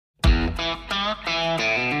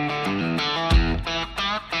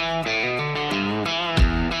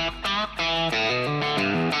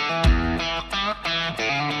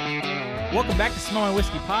Welcome back to Smell My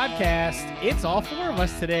Whiskey Podcast. It's all four of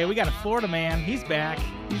us today. We got a Florida man. He's back.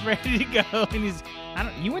 He's ready to go.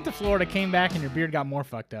 And you went to Florida, came back, and your beard got more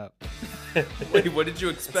fucked up. Wait, what did you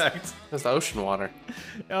expect? It's ocean water.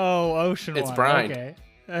 Oh, ocean water. It's brine.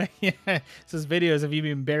 Okay. Yeah. It says videos of you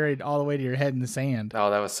being buried all the way to your head in the sand.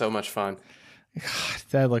 Oh, that was so much fun. God,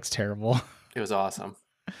 that looks terrible. It was awesome.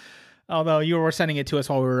 Although you were sending it to us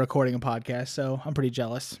while we were recording a podcast, so I'm pretty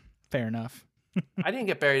jealous. Fair enough. I didn't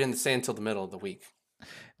get buried in the sand until the middle of the week.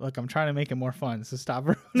 Look, I'm trying to make it more fun, so stop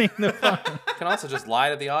ruining the fun. You can also just lie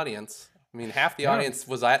to the audience. I mean, half the audience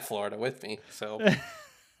was at Florida with me, so.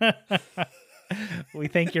 We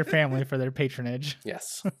thank your family for their patronage.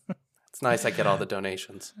 Yes. It's nice I get all the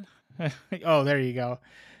donations. Oh, there you go.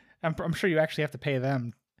 I'm sure you actually have to pay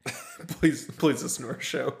them. Please listen to our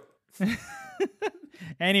show.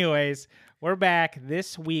 Anyways, we're back.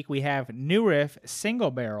 This week we have New Riff Single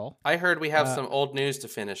Barrel. I heard we have some old news to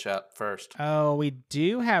finish up first. Oh, we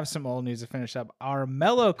do have some old news to finish up. Our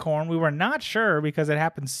mellow corn, we were not sure because it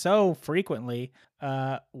happens so frequently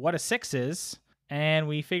what a 6 is, and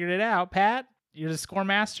we figured it out. Pat, you're the score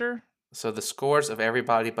master? So the scores of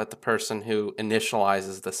everybody but the person who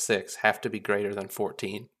initializes the 6 have to be greater than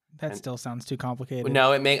 14. That still sounds too complicated.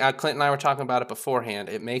 No, Clint and I were talking about it beforehand.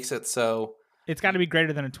 It makes it so... It's got to be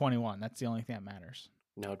greater than a 21. That's the only thing that matters.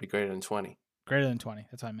 No, it'd be greater than 20. Greater than 20.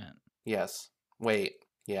 That's what I meant. Yes. Wait.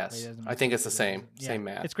 Yes. Wait, I think it's the same. Yeah, Same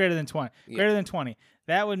math. It's greater than 20. Yeah. Greater than 20.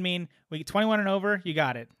 That would mean we get 21 and over, you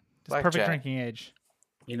got it. It's perfect Blackjack. drinking age.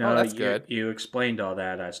 You know, that's good. You explained all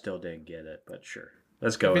that. I still didn't get it, but sure.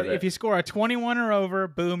 Let's go with it. If you score a 21 or over,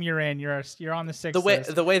 boom, you're in. You're on the 6th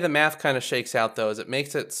list. The way the math kind of shakes out, though, is it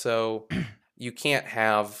makes it so you can't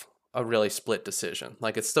have a really split decision.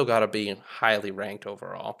 Like, it's still got to be highly ranked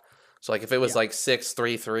overall. So, like, if it was like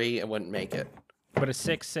 6-3-3, it wouldn't make it. But a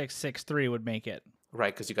 6-6-6-3 would make it.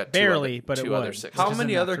 Right, because you got Barely, two but it other would. 6s. How just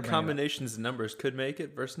many enough other to bring it up. combinations of numbers could make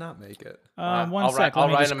it versus not make it? One I'll sec. I'll Let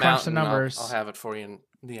me write just them crunch out the and numbers. I'll have it for you in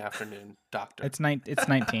the afternoon, doctor. It's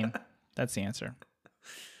 19. That's the answer.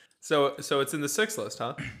 So it's in the 6 list,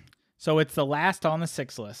 huh? So it's the last on the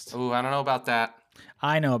 6 list. Ooh, I don't know about that.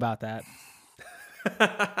 I know about that.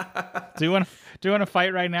 Do you want to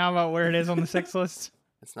fight right now about where it is on the 6 list?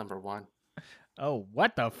 It's number 1. Oh,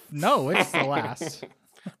 what the? No, it's the last.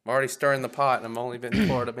 I'm already stirring the pot, and I've only been in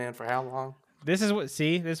Florida, man, for how long? This is what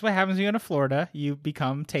happens when you go to Florida. You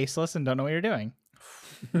become tasteless and don't know what you're doing.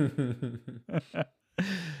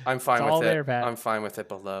 I'm fine all with it. there, Pat. I'm fine with it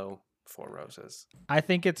below Four Roses. I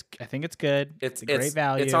think it's good. It's a great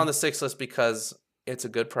value. It's on the 6 list because it's a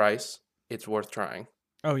good price. It's worth trying.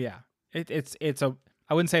 Oh yeah, it's a.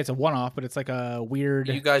 I wouldn't say it's a one-off, but it's like a weird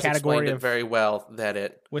You guys category explained it of very well that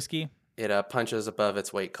it whiskey. punches above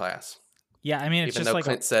its weight class. Yeah, I mean it's Even just though like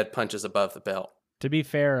Clint said punches above the belt. to be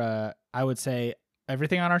fair, I would say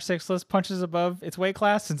everything on our 6 list punches above its weight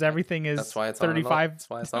class since everything is That's why it's 35 that's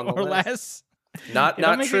why it's on the or list. less. Not It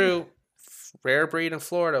don't make true. Rare breed in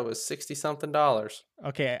Florida was $60-something.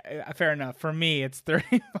 Okay, fair enough. For me, it's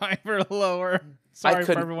 35 or lower. Sorry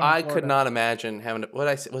for everyone. I could not imagine having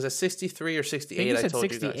was it 63 or 68? You I said told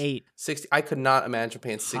 68. you guys. 60. I could not imagine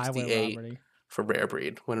paying Highway 68 robbery. for rare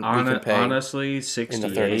breed when we can pay Honestly, in the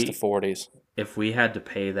 30s 68. to 40s. If we had to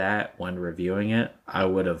pay that when reviewing it, I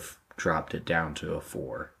would have dropped it down to a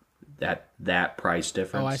 4. That price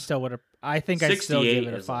difference. Oh, I still would have. I think I still give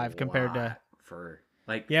it a is 5 compared to. lot for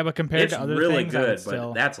like. Yeah, but compared it's to other really things, good, still.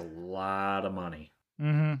 but that's a lot of money.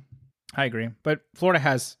 Mm-hmm. I agree, but Florida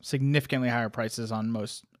has significantly higher prices on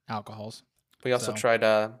most alcohols. We also So. tried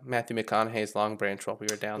Matthew McConaughey's Long Branch while we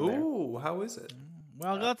were down there. Ooh, how is it?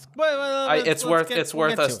 Well, It's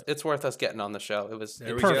worth us getting on the show. It was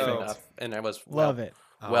There we perfect go. enough, and it was Love it.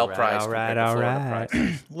 well priced. compared to Florida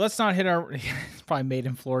prices. Let's not hit our. It's probably made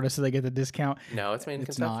in Florida, so they get the discount. No, it's made in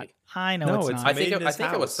It's Kentucky. not. I know No, it's it's not. I think made in I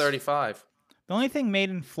think it was house. 35. The only thing made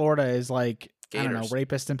in Florida is like I don't know, Gators.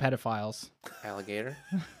 rapists and pedophiles, Alligator.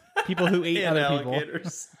 people who eat And other people.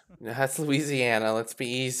 alligators. No, that's Louisiana. Let's be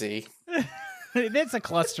easy. It's a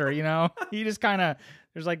cluster, you know. You just kind of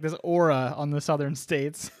there's like this aura on the southern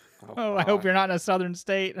states. Oh, I hope God. you're not in a southern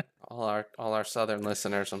state. all our southern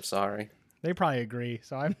listeners. I'm sorry. They probably agree,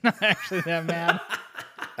 so I'm not actually that mad.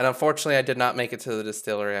 And unfortunately, I did not make it to the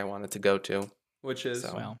distillery I wanted to go to. Which is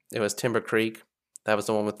So Well. it was Timber Creek. That was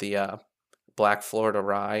the one with the Black Florida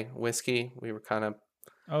Rye whiskey. We were kind of,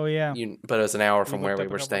 Oh yeah, but it was an hour from looked where we up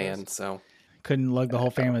a were couple of staying, so couldn't lug the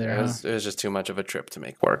whole family there. it Huh? was just too much of a trip to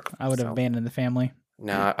make work. I would have so. abandoned the family.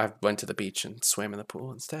 No, I went to the beach and swam in the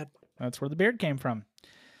pool instead. That's where the beard came from.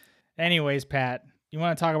 Anyways, Pat, You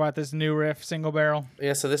want to talk about this new Riff single barrel?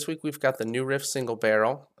 Yeah, so this week we've got the New Riff Single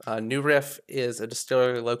Barrel. New Riff is a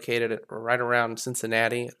distillery located right around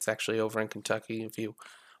Cincinnati. It's actually over in Kentucky if you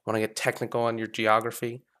want to get technical on your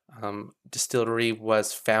geography. Distillery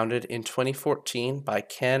was founded in 2014 by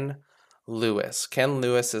Ken Lewis. Ken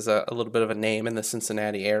Lewis is a little bit of a name in the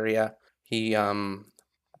Cincinnati area. He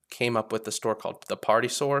came up with the store called The Party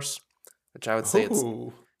Source, which I would say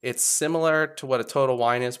Ooh. it's similar to what a Total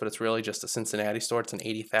Wine is, but it's really just a Cincinnati store. It's an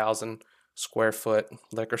 80,000 square foot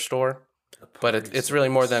liquor store. But it's really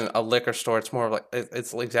more than a liquor store. It's more of like,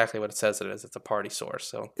 it's exactly what it says it is. It's a party source.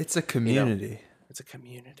 So It's a community. it's a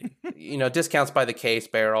community. Discounts by the case,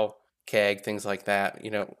 barrel, keg, things like that.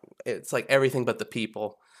 It's like everything but the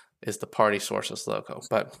people is the Party Source's logo.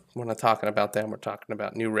 But we're not talking about them. We're talking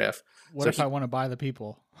about New Riff. What So if I want to buy the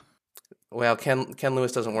people? Well, Ken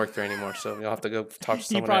Lewis doesn't work there anymore, so you'll have to go talk to He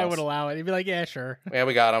someone probably else. would allow it. He'd be like, yeah, sure. Yeah,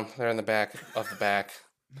 we got them. They're in the back of the back.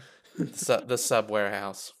 The sub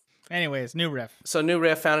warehouse. Anyways, new Riff. So New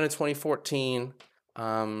Riff, founded in 2014.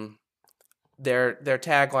 Their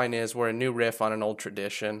tagline is "We're a new riff on an old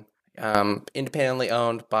tradition." Independently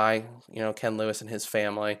owned by Ken Lewis and his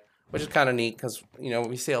family, which is kind of neat because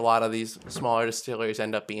we see a lot of these smaller distilleries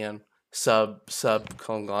end up being sub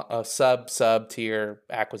tier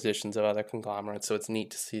acquisitions of other conglomerates. So it's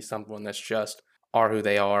neat to see someone that's just are who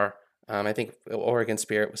they are. I think Oregon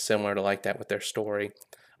Spirit was similar to like that with their story.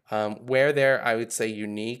 Where they're, I would say,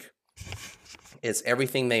 unique is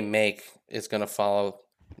everything they make is going to follow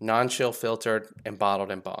non-chill filtered and bottled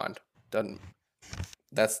in bond.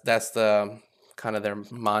 That's the kind of their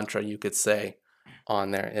mantra, you could say,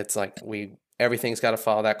 on there. It's like everything's got to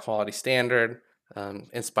follow that quality standard,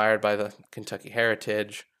 inspired by the Kentucky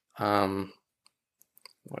heritage. What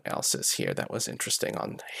else is here that was interesting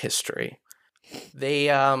on history? They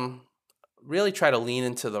really try to lean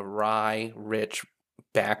into the rye-rich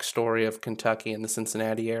backstory of Kentucky and the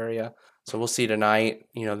Cincinnati area. So we'll see tonight,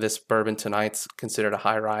 this bourbon tonight's considered a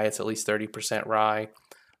high rye. It's at least 30% rye.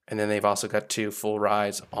 And then they've also got 2 full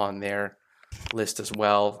ryes on their list as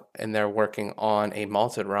well. And they're working on a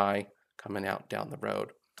malted rye coming out down the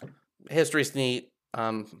road. History's neat.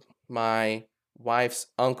 My wife's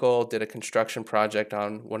uncle did a construction project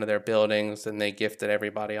on one of their buildings, and they gifted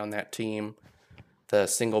everybody on that team the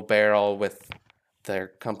single barrel with their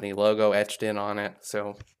company logo etched in on it.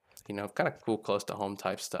 So, kind of cool, close to home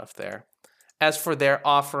type stuff there. As for their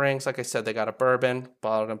offerings, like I said, they got a bourbon,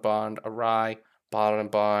 bottled in bond, a rye, bottled in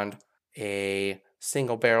bond, a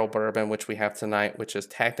single barrel bourbon, which we have tonight, which is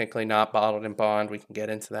technically not bottled in bond. We can get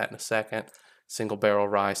into that in a second. Single barrel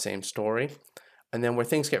rye, same story. And then where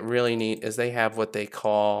things get really neat is they have what they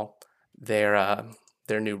call their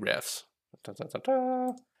new riffs. Da, da, da,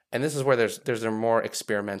 da. And this is where there's their more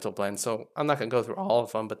experimental blend. So I'm not going to go through all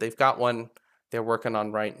of them, but they've got one they're working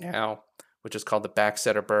on right now, which is called the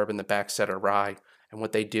Backsetter Bourbon, the Backsetter Rye. And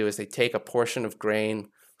what they do is they take a portion of grain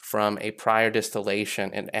from a prior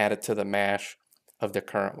distillation and add it to the mash of the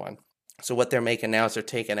current one. So what they're making now is they're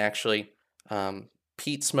taking actually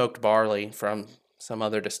peat smoked barley from some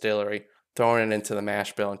other distillery, throwing it into the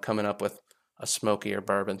mash bill and coming up with a smokier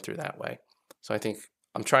bourbon through that way. So I think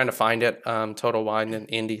I'm trying to find it. Total Wine and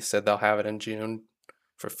Indy said they'll have it in June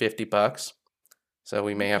for $50. So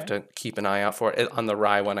we may have to keep an eye out for it. On the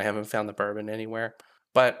rye one, I haven't found the bourbon anywhere.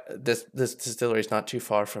 But this distillery is not too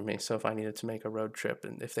far from me. So if I needed to make a road trip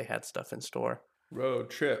and if they had stuff in store, Road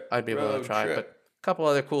trip. I'd be able to try it. But a couple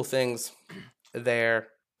other cool things there.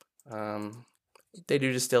 They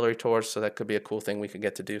do distillery tours, so that could be a cool thing we could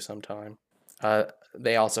get to do sometime.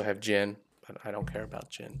 They also have gin, but I don't care about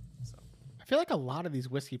gin. So. I feel like a lot of these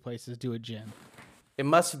whiskey places do a gin. It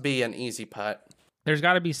must be an easy putt. There's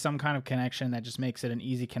got to be some kind of connection that just makes it an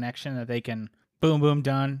easy connection that they can boom, boom,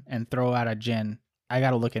 done, and throw out a gin. I got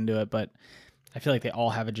to look into it, but I feel like they all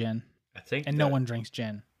have a gin. And no one drinks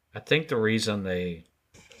gin. I think the reason they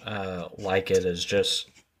like it is just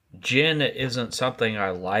gin isn't something I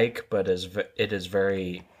like, but it is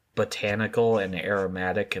very botanical and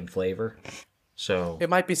aromatic in flavor. So it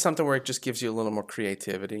might be something where it just gives you a little more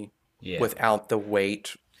creativity without the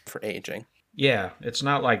weight for aging. Yeah, it's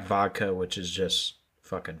not like vodka, which is just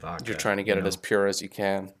fucking vodka. You're trying to get it as pure as you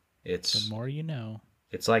can. The more you know.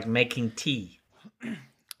 It's like making tea.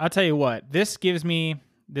 I'll tell you what, this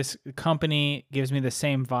company gives me the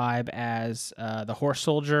same vibe as the Horse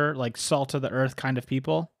Soldier, like salt of the earth kind of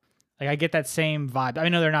people. Like I get that same vibe. I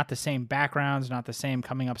know they're not the same backgrounds, not the same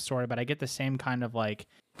coming up story, but I get the same kind of like,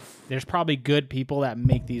 there's probably good people that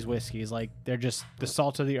make these whiskeys. Like they're just the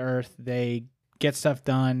salt of the earth. They get stuff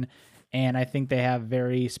done. And I think they have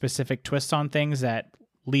very specific twists on things that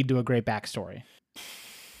lead to a great backstory.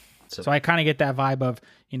 So I kind of get that vibe of,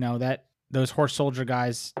 that those horse soldier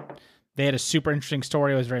guys, they had a super interesting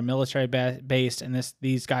story. It was very military based, and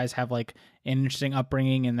these guys have like an interesting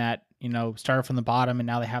upbringing in that, started from the bottom, and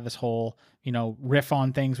now they have this whole, riff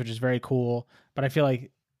on things, which is very cool. But I feel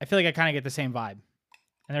like I kind of get the same vibe,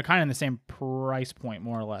 and they're kind of in the same price point,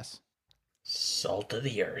 more or less. Salt of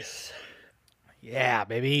the earth. Yeah,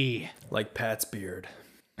 baby. Like Pat's beard.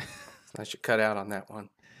 I should cut out on that one.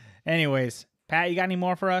 Anyways, Pat, you got any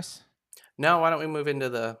more for us? No, why don't we move into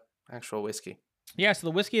the actual whiskey? Yeah, so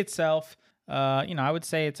the whiskey itself, I would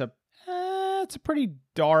say it's a pretty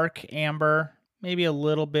dark amber, maybe a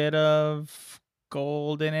little bit of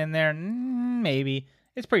golden in there, maybe.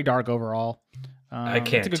 It's pretty dark overall. I it's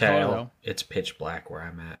a can't good tell. color, though. It's pitch black where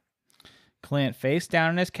I'm at. Clint face down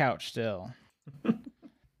on his couch still.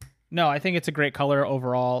 No, I think it's a great color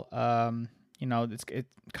overall. It's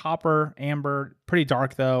copper, amber, pretty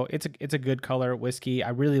dark though. It's a good color whiskey. I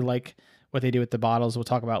really like what they do with the bottles. We'll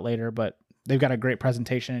talk about later, but they've got a great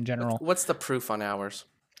presentation in general. What's the proof on ours?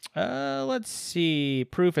 Let's see.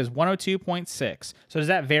 Proof is 102.6. So does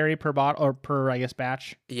that vary per bottle or per, I guess,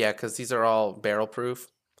 batch? Yeah, because these are all barrel proof.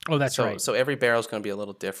 Oh, that's right. So every barrel is going to be a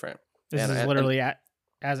little different. This is literally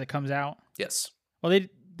as it comes out. Yes. Well,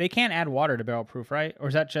 they can't add water to barrel proof, right? Or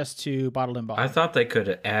is that just to bottled and bond? I thought they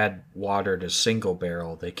could add water to single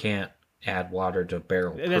barrel. They can't add water to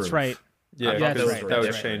barrel proof. That's right. Yeah, that's because right. that would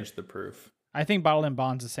That's right. change the proof. I think bottled and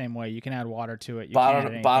bond's the same way. You can add water to it. You can't add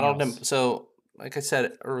anything Bottled else. and so, like I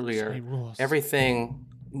said So earlier, many rules. everything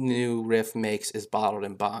New Riff makes is bottled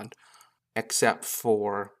and bond, except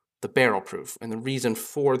for the barrel proof. And the reason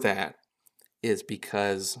for that is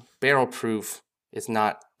because barrel proof is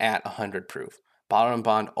not at 100 proof. Bottled and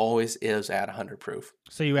bond always is at 100 proof.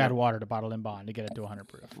 So you add water to bottled and bond to get it to 100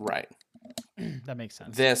 proof. Right. That makes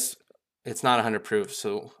sense. This, it's not 100 proof.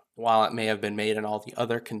 So while it may have been made in all the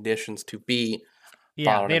other conditions to be Yeah,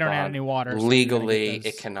 bottled they and don't add bond, any water. So you're gonna legally, get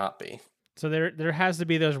those- it cannot be. So there has to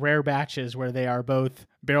be those rare batches where they are both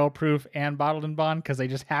barrel proof and bottled and bond because they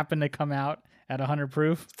just happen to come out at 100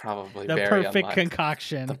 proof. Probably The very perfect unlikely.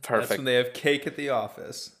 concoction. The That's perfect. when they have cake at the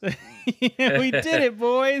office. We did it,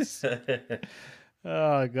 boys.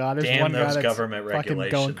 Oh god, there's Damn one guy those that's government fucking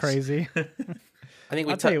going regulations. crazy. I think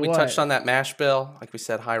I'll tell you we what. touched on that mash bill. Like we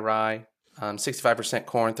said, high rye, 65%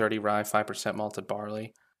 corn, 30 rye, 5% malted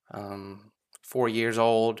barley. 4 years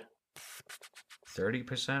old,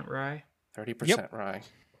 30% rye? 30% rye.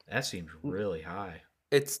 That seems really high.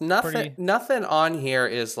 It's nothing. Pretty- Nothing on here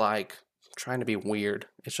is like trying to be weird.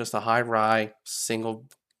 It's just a high rye, single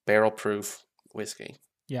barrel proof whiskey.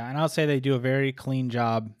 Yeah, and I'll say they do a very clean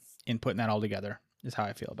job in putting that all together. Is how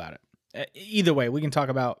I feel about it. Either way, we can talk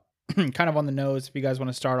about kind of on the nose. If you guys want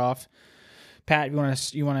to start off, Pat, you want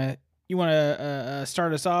to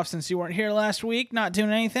start us off since you weren't here last week, not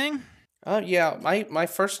doing anything. Yeah, my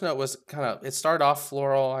first note was kind of, it started off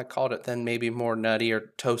floral. I called it then maybe more nutty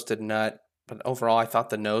or toasted nut. But overall, I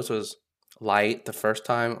thought the nose was light the first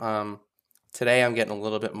time. Today, I'm getting a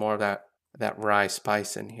little bit more of that rye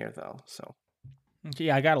spice in here, though. So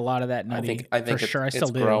Yeah, I got a lot of that nutty. I think for sure. I it's still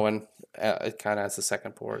do. growing kind of as the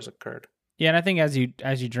second pour has occurred. Yeah, and I think as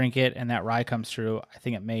you drink it and that rye comes through, I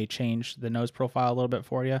think it may change the nose profile a little bit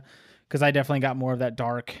for you, because I definitely got more of that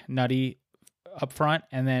dark nutty up front,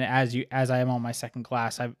 and then as I am on my second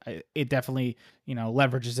glass, it definitely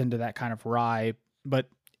leverages into that kind of rye, but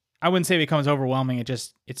I wouldn't say it becomes overwhelming.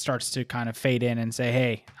 It starts to kind of fade in and say,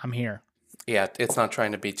 hey, I'm here. Yeah, it's not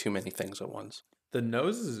trying to be too many things at once. The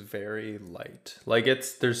nose is very light. Like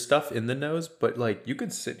there's stuff in the nose, but like you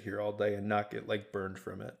could sit here all day and not get like burned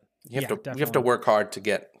from it. You have to definitely. work hard to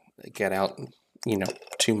get out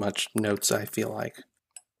too much notes. I feel like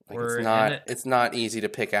it's not easy to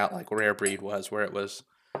pick out like Rare Breed was, where it was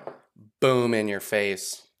boom in your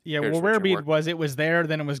face. Yeah, Here's well, what Rare you're Breed working- it was there,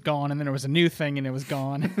 then it was gone, and then there was a new thing, and it was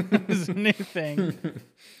gone. It was a new thing.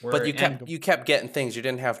 But you kept getting things. You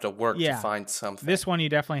didn't have to work Yeah. to find something. This one, you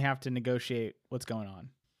definitely have to negotiate what's going on.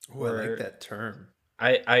 Oh, I like that term.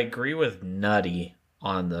 I agree with nutty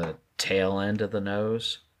on the tail end of the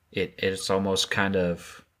nose. It's almost kind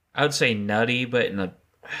of, I would say nutty, but in a,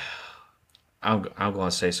 I'm going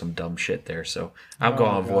to say some dumb shit there, so I'm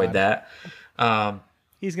going to avoid that.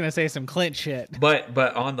 He's gonna say some Clint shit. But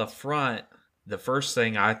on the front, the first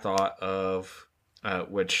thing I thought of,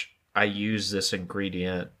 which I used this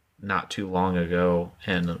ingredient not too long ago,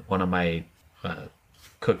 and one of my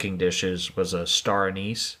cooking dishes was a star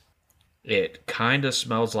anise. It kind of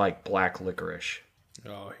smells like black licorice.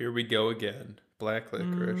 Oh, here we go again. Black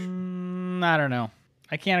licorice. I don't know.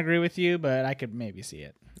 I can't agree with you, but I could maybe see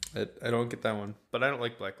it. I don't get that one, but I don't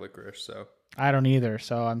like black licorice, so I don't either,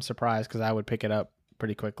 so I'm surprised because I would pick it up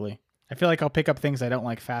pretty quickly. I feel like I'll pick up things I don't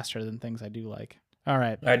like faster than things I do like. All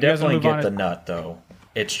right. I You guys wanna definitely move get on the to- nut though.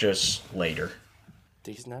 It's just later.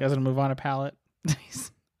 These You nuts. guys want to move on to palette?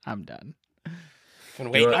 I'm done. Can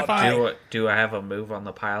wait all night. Do I have a move on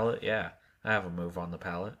the palette? Yeah, I have a move on the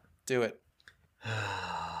palette. Do it.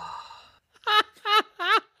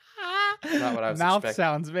 Not what I was Mouth expecting.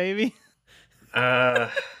 sounds, baby. Okay.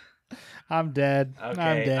 I'm dead. I'm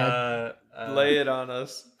dead. Lay it on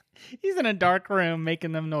us. He's in a dark room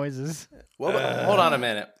making them noises. Hold on a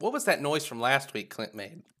minute. What was that noise from last week Clint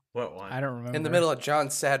made? What one? I don't remember. In the middle of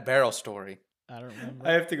John's sad barrel story. I don't remember.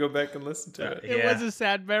 I have to go back and listen to it. It was a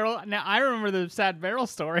sad barrel. Now I remember the sad barrel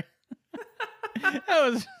story. That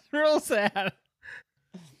was real sad.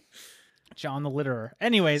 John the Litterer.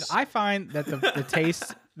 Anyways, I find that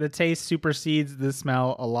the taste supersedes the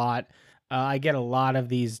smell a lot. I get a lot of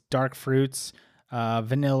these dark fruits,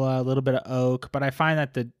 vanilla, a little bit of oak, but I find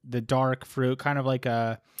that the dark fruit, kind of like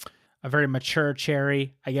a very mature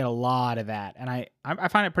cherry, I get a lot of that, and I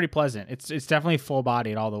find it pretty pleasant. It's definitely full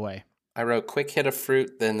bodied all the way. I wrote quick hit of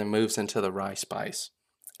fruit, then it moves into the rye spice.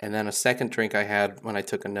 And then a second drink I had when I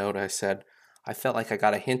took a note, I said, I felt like I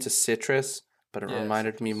got a hint of citrus, but it Yes.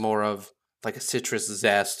 reminded me more of like a citrus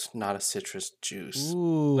zest, not a citrus juice.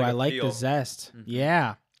 Ooh, Like I a like the peel. zest. Mhm.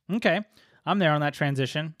 Yeah. Okay. I'm there on that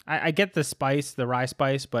transition. I get the spice, the rye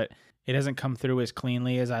spice, but it doesn't come through as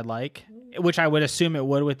cleanly as I'd like, which I would assume it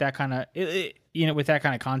would with that kind of, with that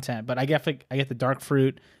kind of content. But I get the dark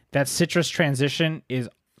fruit. That citrus transition is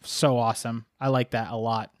so awesome. I like that a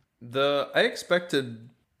lot. I expected,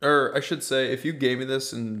 or I should say, if you gave me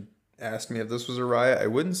this and asked me if this was a rye, I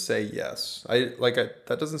wouldn't say yes.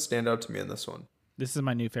 That doesn't stand out to me in this one. This is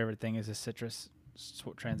my new favorite thing is a citrus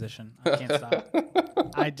transition. I can't stop.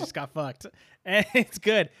 I just got fucked. And it's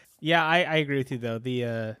good. Yeah, I agree with you though.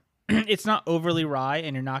 The it's not overly rye,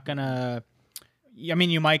 and you're not gonna. I mean,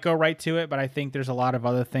 you might go right to it, but I think there's a lot of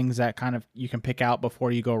other things that kind of you can pick out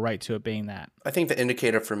before you go right to it being that. I think the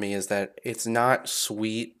indicator for me is that it's not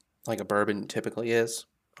sweet like a bourbon typically is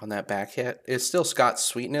on that back hit. It's still got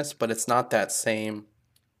sweetness, but it's not that same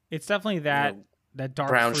It's definitely that know, that dark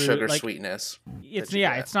brown fruit, sugar like, sweetness. It's that you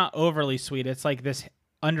get. it's not overly sweet. It's like this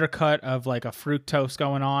undercut of like a fructose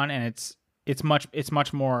going on, and it's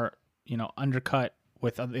much more undercut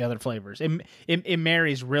with the other flavors. It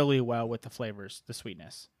marries really well with the flavors, the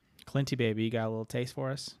sweetness. Clinty baby, you got a little taste for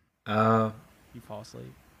us? Uh, You fall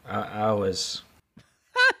asleep. I was.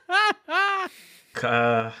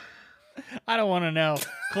 I don't want to know,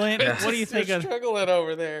 Clint. What do you think of? struggling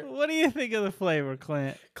over there? What do you think of the flavor,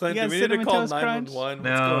 Clint? Clint, You do got we need to Cinnamon call Toast Crunch? 911? No,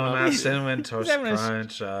 What's going on? not cinnamon toast having a-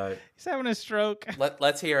 crunch. He's having a stroke.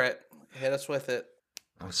 Let's hear it. Hit us with it.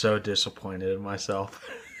 I'm so disappointed in myself.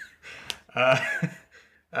 Hello,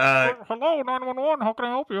 911. How can I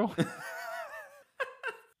help you?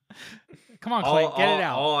 Come on, Clint, get it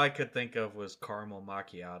out. All I could think of was caramel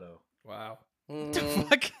macchiato. Wow. What the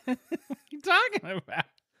fuck are you talking about?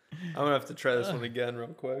 I'm going to have to try this one again real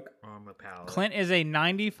quick. On the palate. Clint is a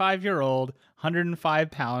 95-year-old,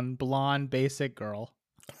 105-pound, blonde, basic girl.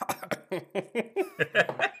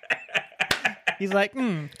 He's like,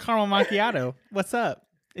 caramel macchiato. What's up?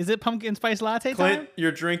 Is it pumpkin spice latte Clint, time?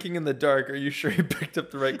 you're drinking in the dark. Are you sure you picked up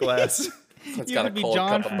the right glass? Clint's You got could a be cold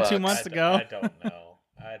John cup of from 2 Bucks. months ago. I don't know.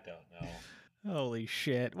 I don't know. Holy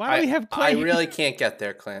shit. Why do we have I Clint? really can't get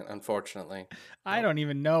there, Clint, unfortunately. I don't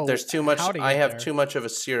even know. There's too much. how to I get have there. too much of a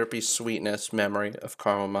syrupy sweetness memory of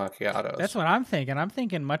caramel macchiatos. That's what I'm thinking. I'm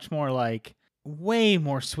thinking much more like way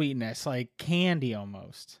more sweetness, like candy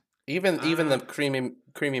almost. even the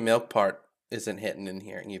creamy milk part isn't hitting in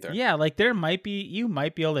here either. Yeah, like you might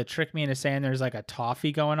be able to trick me into saying there's like a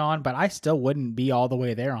toffee going on, but I still wouldn't be all the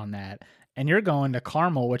way there on that. And you're going to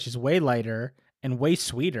caramel, which is way lighter and way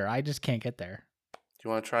sweeter. I just can't get there. Do you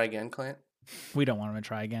want to try again, Clint? We don't want him to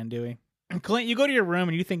try again, do we? Clint, you go to your room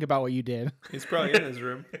and you think about what you did. He's probably in his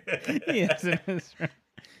room. Yes, in his room.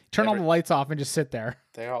 Turn all the lights off and just sit there.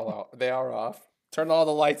 They are off. Turn all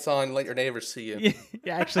the lights on. Let your neighbors see you.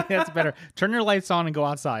 Yeah, actually, that's better. Turn your lights on and go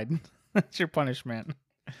outside. That's your punishment.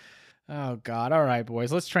 Oh God! All right,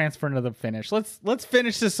 boys. Let's transfer into the finish. Let's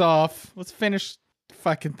finish this off. Let's finish the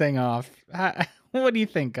fucking thing off. What do you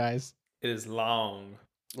think, guys? It is long.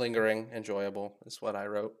 Lingering, enjoyable is what I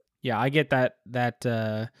wrote. Yeah, I get that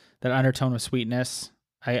undertone of sweetness.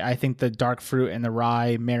 I think the dark fruit and the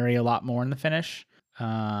rye marry a lot more in the finish,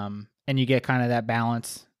 and you get kind of that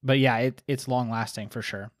balance. But yeah, it's long lasting for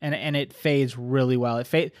sure, and it fades really well.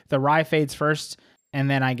 The rye fades first, and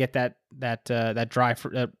then I get that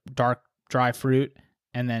dark dry fruit,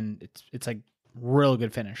 and then it's like real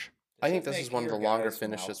good finish. I think this is one of the longer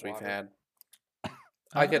finishes we've had.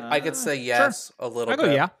 I could say Sure. yes a little I go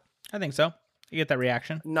bit. yeah. I think so. You get that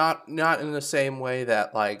reaction. Not in the same way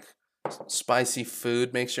that like spicy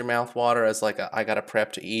food makes your mouth water as like I gotta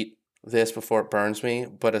prep to eat this before it burns me,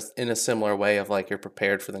 but it's in a similar way of like you're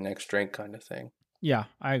prepared for the next drink kind of thing. Yeah,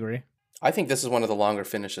 I agree. I think this is one of the longer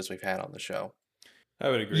finishes we've had on the show. I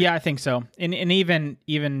would agree. Yeah, I think so. And even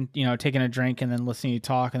taking a drink and then listening to you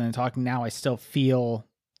talk and then talking now, I still feel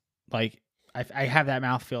like I have that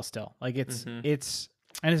mouthfeel still. Like it's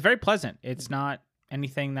very pleasant. It's not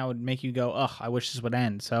anything that would make you go, ugh, I wish this would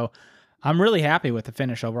end. So I'm really happy with the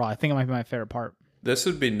finish overall. I think it might be my favorite part. This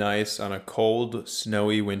would be nice on a cold,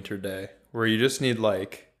 snowy winter day where you just need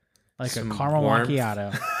like a some caramel warmth.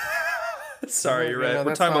 macchiato. Sorry, you're right. No, We're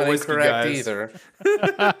that's talking not about whiskey, incorrect guys. either.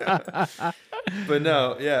 But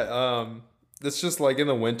no, yeah. It's just like in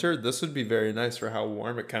the winter, this would be very nice for how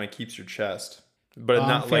warm it kind of keeps your chest, but I'm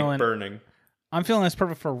not feeling- like burning. I'm feeling this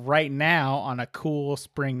perfect for right now on a cool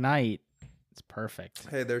spring night. It's perfect.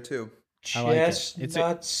 Hey, there too. I like it. It's a-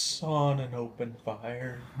 Chestnuts on an open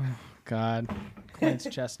fire. God, Clint's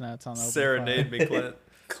chestnuts on the open Serenade fire. me, Clint.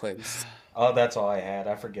 Cleanse. Oh, that's all I had.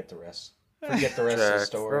 I forget the rest. Forget the rest of the Jack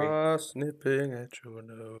story. Frost nipping at your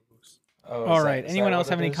nose. Oh, All right. Anyone else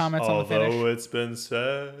have any comments on the finish? it's been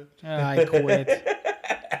said I quit.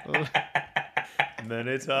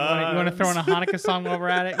 many times. You want to throw in a Hanukkah song while we're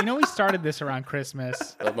at it? You know, we started this around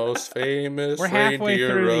Christmas. The most famous. We're halfway reindeer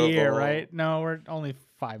through the of year, all. right? No, we're only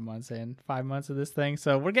 5 months in. 5 months of this thing,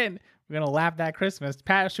 so we're gonna lap that Christmas.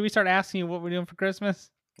 Pat, should we start asking you what we're doing for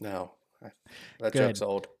Christmas? No, that Good. joke's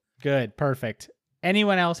old. Good, perfect.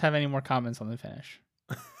 Anyone else have any more comments on the finish?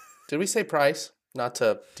 Did we say price? Not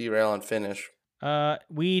to derail and finish.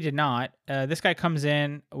 We did not. This guy comes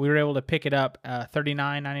in. We were able to pick it up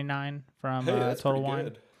 $39.99 from Hey, that's Total pretty Wine.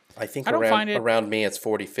 good. I think I don't find it- around me it's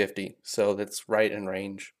 40-50, so that's right in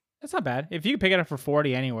range. That's not bad. If you can pick it up for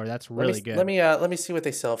 40 anywhere, that's really good. Let me see what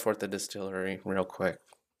they sell for at the distillery real quick.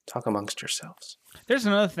 Talk amongst yourselves. There's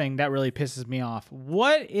another thing that really pisses me off.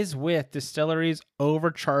 What is with distilleries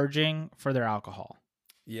overcharging for their alcohol?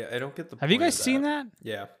 Yeah, I don't get the. Have you point guys of seen that?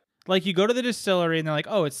 Yeah. Like you go to the distillery and they're like,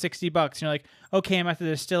 "Oh, it's $60." And you're like, "Okay, I'm at the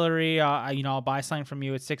distillery. I'll buy something from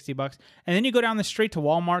you. It's $60." And then you go down the street to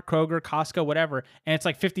Walmart, Kroger, Costco, whatever, and it's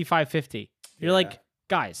like $55.50. You're Yeah. like,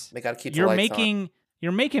 guys, They got to keep the you're lights on.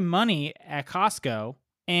 making money at Costco,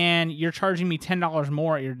 and you're charging me $10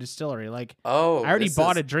 more at your distillery. Like, Oh, I already this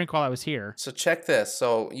bought is- a drink while I was here. So check this.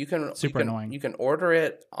 So you can Annoying. You can order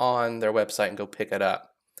it on their website and go pick it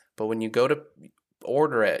up. But when you go to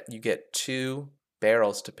order it, you get 2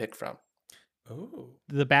 barrels to pick from. Oh.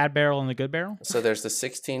 The bad barrel and the good barrel. So there's the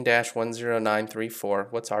 16-10934.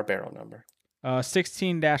 What's our barrel number?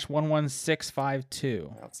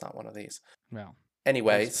 16-11652. No, it's not one of these. Well,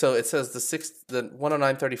 Anyway, so it says the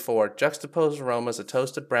 10934 juxtaposed aromas of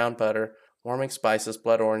toasted brown butter, warming spices,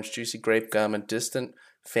 blood orange, juicy grape gum, and distant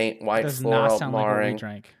faint white does not floral sound like what we marring,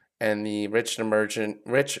 drank. and the rich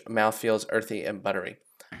mouthfeels earthy and buttery.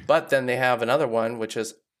 But then they have another one, which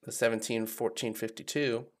is the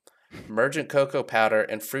 17-1452. Emergent cocoa powder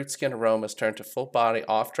and fruit skin aromas turn to full body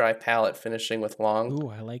off dry palate, finishing long Ooh,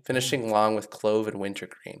 I like that. finishing long with clove and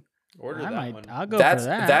wintergreen. Order I that might. one. I'll go That's for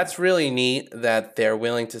that. that's really neat that they're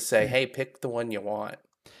willing to say, "Hey, pick the one you want."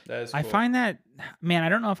 That is I cool. find that, man, I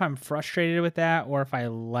don't know if I'm frustrated with that or if I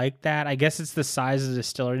like that. I guess it's the size of the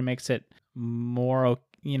distillery makes it more,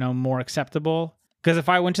 more acceptable. Because if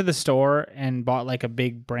I went to the store and bought like a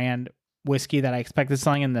big brand whiskey that I expected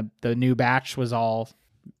something and the new batch was all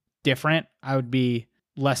different, I would be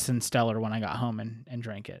less than stellar when I got home and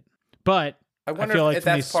drank it. But I wonder feel like if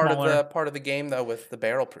from that's these part smaller- of the game though with the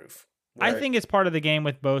barrel proof. I where- think it's part of the game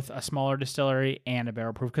with both a smaller distillery and a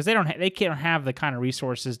barrel proof because they can't have the kind of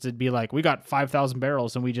resources to be like, we got 5,000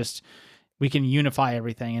 barrels and we can unify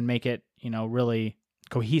everything and make it really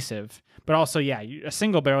cohesive. But also, yeah, a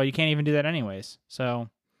single barrel you can't even do that anyways. So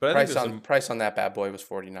But I think price on that bad boy was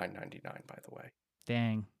 $49.99, by the way.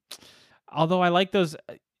 dang. Although I like those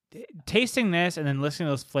tasting this and then listening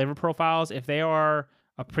to those flavor profiles, if they are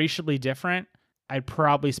appreciably different, I'd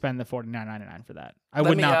probably spend the $49.99 for that. I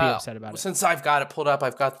would not be upset about it. Since I've got it pulled up,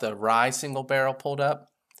 I've got the rye single barrel pulled up,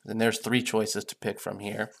 and there's 3 choices to pick from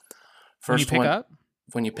here. When you First pick one, up,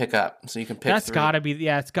 when you pick up, so you can pick. that's 3. gotta be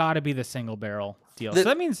it's gotta be the single barrel deal. The- So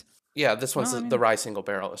that means Yeah, this one's Well, I the mean- rye single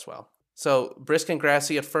barrel as well. So brisk and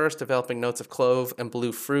grassy at first, developing notes of clove and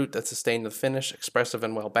blue fruit that sustain the finish, expressive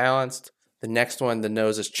and well balanced. The next one, the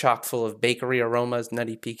nose is chock full of bakery aromas,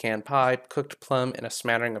 nutty pecan pie, cooked plum, and a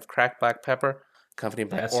smattering of cracked black pepper, accompanied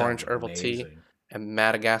by That orange sounds herbal tea amazing. and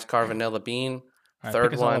Madagascar vanilla bean. all right,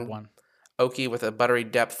 Third pick us all up one, one. Oaky with a buttery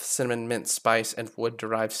depth, cinnamon, mint spice, and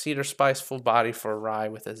wood-derived cedar spice. Full body for a rye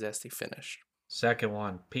with a zesty finish. Second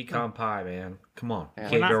one, pecan pie, man. Come on. Yeah. We're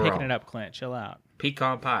Can't not go picking wrong. it up, Clint. Chill out.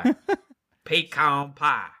 Pecan pie. Pecan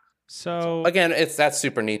pie. So Again, that's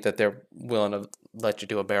super neat that they're willing to let you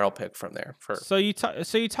do a barrel pick from there for you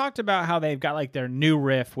talked about how they've got like their new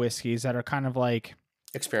riff whiskeys that are kind of like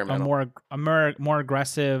a experimental. more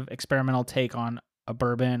aggressive experimental take on a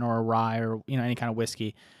bourbon or a rye or any kind of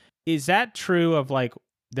whiskey. Is that true of like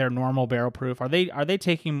their normal barrel proof? Are they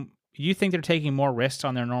taking? Do you think they're taking more risks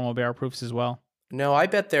on their normal barrel proofs as well? No, I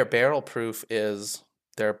bet their barrel proof is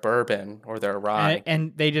their bourbon or their rye.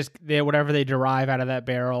 And they whatever they derive out of that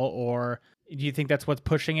barrel, or do you think that's what's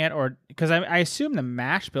pushing it? Or because I assume the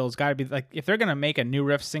mash bill's got to be like, if they're gonna make a new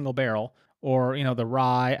riff single barrel or the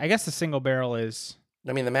rye, I guess the single barrel is.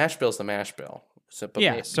 I mean, the mash bill's the mash bill. So, but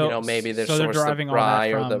Yeah, so maybe they're so they're sourced deriving the all that rye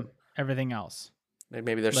or from the everything else.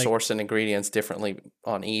 maybe they're like- sourcing ingredients differently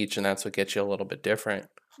on each, and that's what gets you a little bit different.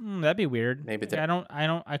 That'd be weird. Maybe Yeah,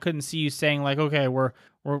 I couldn't see you saying like, okay, we're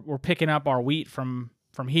picking up our wheat from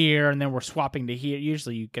here and then we're swapping to here.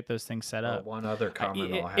 Usually you get those things set up. One other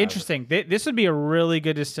comment I'll have. Interesting. This would be a really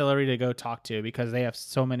good distillery to go talk to because they have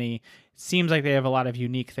so many. It seems like they have a lot of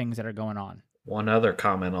unique things that are going on. One other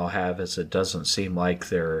comment I'll have is it doesn't seem like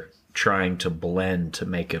they're trying to blend to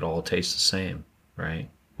make it all taste the same, right?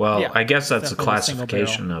 Well, Yeah, I guess that's the definitely a single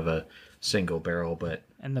classification of a single barrel, but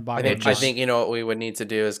And the I body. think what we would need to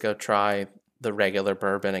do is go try the regular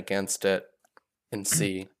bourbon against it and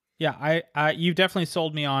see. Yeah, you've definitely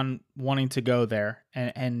sold me on wanting to go there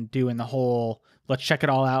and doing the whole. Let's check it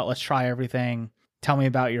all out. Let's try everything. Tell me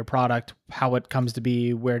about your product, how it comes to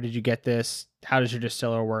be. Where did you get this? How does your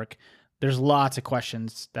distiller work? There's lots of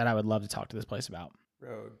questions that I would love to talk to this place about.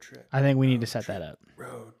 Road trip. I think we need to set that up.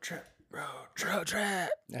 Road trip. Road trip.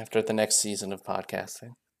 After the next season of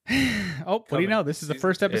podcasting. Oh, what do you Coming. know? This is the Season-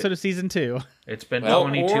 first episode of season 2. it's been Well,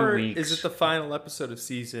 22 or weeks. is it the final episode of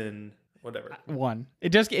season whatever? 1. It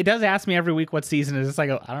does ask me every week what season it is. It's like,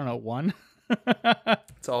 I don't know, 1.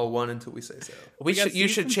 It's all one until we say so. You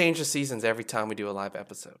should change the seasons every time we do a live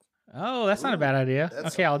episode. Oh, that's not a bad idea.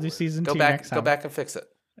 that's Okay, I'll do awkward. season Go 2 back, next time. go back and fix it.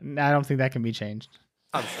 I don't think that can be changed.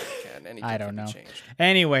 I'm sure you can. Anything I don't can know. be changed.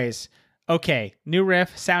 Anyways, okay, new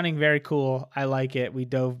riff, sounding very cool. I like it. We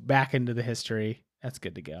dove back into the history. That's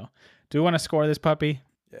good to go. Do we want to score this puppy?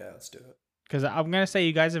 Yeah, let's do it. Because I'm gonna say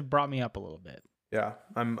you guys have brought me up a little bit. Yeah,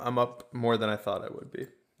 I'm up more than I thought I would be.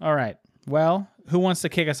 All right. Well, who wants to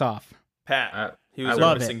kick us off? Pat, he I was our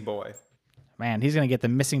love it. missing boy. Man, he's gonna get the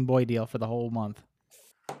missing boy deal for the whole month.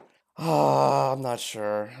 Oh, I'm not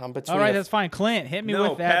sure. I'm between. All right, that's fine. Clint, hit me No,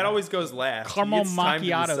 with that Pat always goes last. caramel He gets time to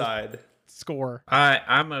macchiato. decide. score.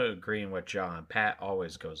 I'm agreeing with John. Pat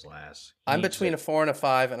always goes last. He I'm needs between to a 4 and a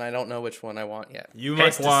 5, and I don't know which one I want yet. You Pick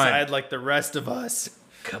must one. decide like the rest of us.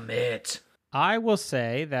 commit. I will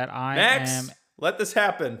say that I Max, am. let this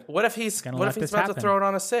happen. What if he's Gonna what let if he's this about happen. to throw it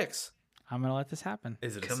on a 6? I'm gonna let this happen.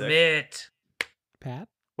 Is it a six? Commit. Pat?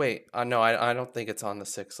 Wait, no, I don't think it's on the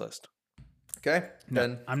 6 list. Okay, No,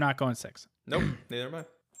 then I'm not going 6. nope, neither am I.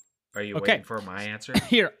 Are you Okay. waiting for my answer?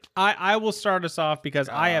 Here, I will start us off because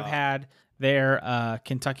I have Ah. had their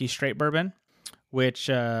Kentucky straight bourbon, which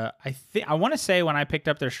I want to say when I picked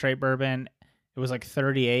up their straight bourbon, it was like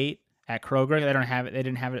 38 at Kroger. They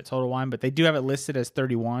didn't have it at Total Wine, but they do have it listed as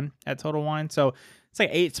 31 at Total Wine. So it's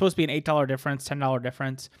like it's supposed to be an $8 difference, $10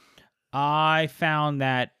 difference. I found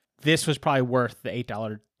that this was probably worth the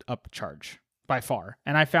 $8 upcharge by far,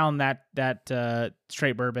 and I found that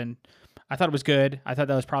straight bourbon. I thought it was good. I thought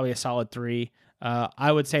that was probably a solid 3.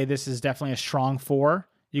 I would say this is definitely a strong 4.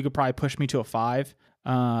 You could probably push me to a 5.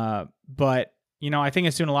 But, I think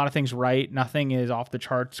it's doing a lot of things right. Nothing is off the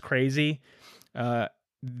charts crazy.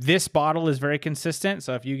 This bottle is very consistent.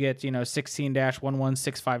 So if you get,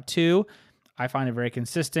 16-11652, I find it very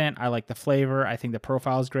consistent. I like the flavor. I think the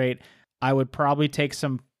profile is great. I would probably take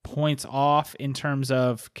some points off in terms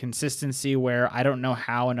of consistency where I don't know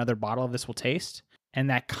how another bottle of this will taste. And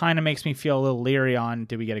that kind of makes me feel a little leery on,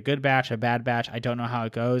 did we get a good batch, a bad batch? I don't know how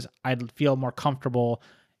it goes. I'd feel more comfortable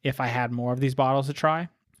if I had more of these bottles to try.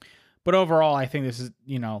 But overall, I think this is,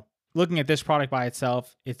 looking at this product by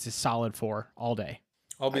itself, it's a solid 4 all day.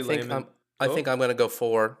 I'll be I think layman. I think I'm gonna go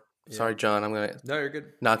 4. Yeah. Sorry, John. I'm gonna No, you're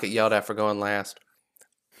good. not get yelled at for going last.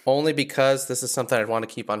 Only because this is something I'd want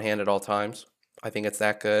to keep on hand at all times. I think it's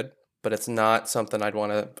that good, but it's not something I'd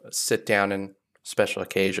want to sit down and special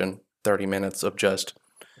occasion 30 minutes of just,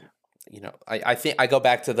 I think I go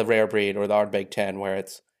back to the Rare Breed or the Ardbeg 10 where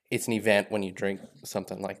it's an event when you drink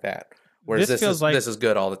something like that. Whereas This this feels like- is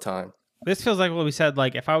good all the time. This feels like what we said.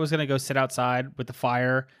 Like if I was gonna go sit outside with the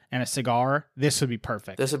fire and a cigar, this would be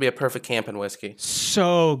perfect. This would be a perfect camping whiskey.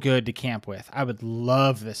 So good to camp with. I would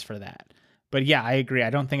love this for that. But yeah, I agree. I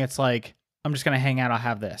don't think it's like I'm just gonna hang out. I'll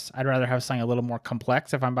have this. I'd rather have something a little more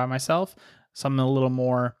complex if I'm by myself. Something a little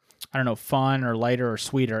more, I don't know, fun or lighter or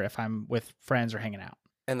sweeter if I'm with friends or hanging out.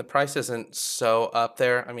 And the price isn't so up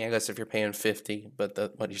there. I mean, I guess if you're paying 50, but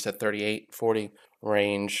what you said, 38, 40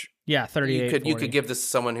 range. Yeah, 38. You could give this to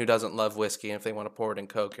someone who doesn't love whiskey, and if they want to pour it in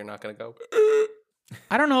Coke, you're not going to go.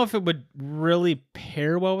 I don't know if it would really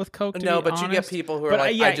pair well with Coke. No, but honest. you get people who are But,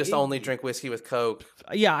 like, yeah, I just only drink whiskey with Coke.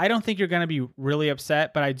 Yeah, I don't think you're going to be really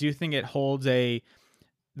upset, but I do think it holds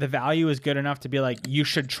the value is good enough to be like, you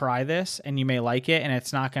should try this and you may like it, and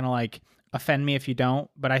it's not going to like offend me if you don't.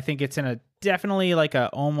 But I think it's in a definitely like a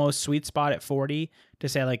almost sweet spot at 40 to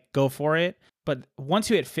say like, go for it. But once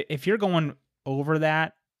you hit, if you're going over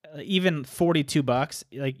that, even $42,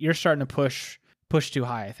 like you're starting to push too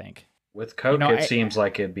high, I think. With Coke, You know, it seems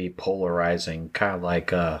like it'd be polarizing, kind of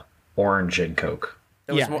like orange and Coke.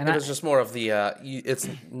 It was, Yeah, more, and it was just more of the, it's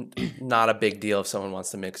not a big deal if someone wants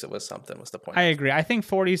to mix it with something, was the point. I agree. I think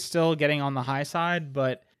 40 is still getting on the high side,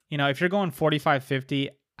 but you know, if you're going 45, 50,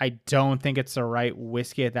 I don't think it's the right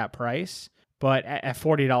whiskey at that price. But at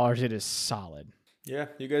 $40, it is solid. Yeah,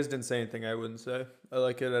 you guys didn't say anything I wouldn't say. I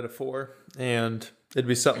like it at a 4, and it'd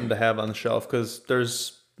be something to have on the shelf because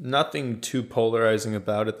there's nothing too polarizing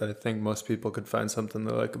about it that I think most people could find something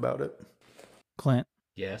they like about it. Clint,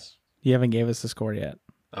 Yes. you haven't gave us the score yet.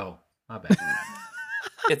 Oh, my bad.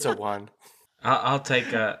 It's a 1. I'll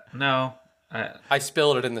take a no. I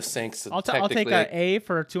spilled it in the sink, so I'll take technically an A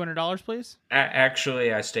for $200, please.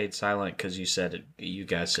 Actually, I stayed silent because you said it. You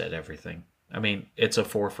guys said everything. I mean, it's a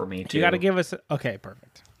 4 for me too. You got to give us. Okay,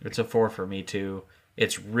 perfect. It's a 4 for me too.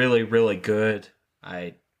 It's really, really good.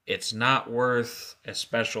 It's not worth a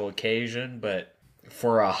special occasion, but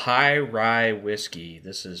for a high rye whiskey,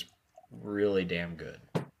 this is really damn good.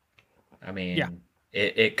 I mean, Yeah.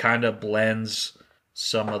 it kind of blends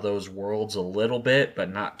some of those worlds a little bit,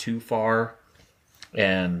 but not too far.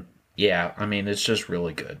 And yeah, I mean, it's just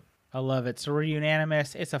really good. I love it. So we're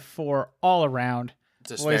unanimous. It's a 4 all around.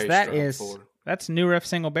 just Boys, very that strong is forward. that's New Riff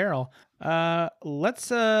single barrel. Let's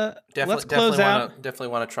Definitely close out. Definitely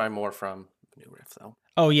want to try more from New Riff though.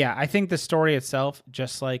 Oh yeah, I think the story itself,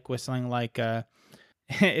 just like whistling, like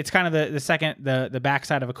it's kind of the second the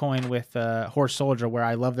backside of a coin with Horse Soldier, where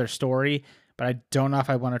I love their story, but I don't know if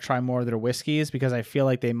I want to try more of their whiskeys because I feel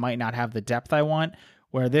like they might not have the depth I want.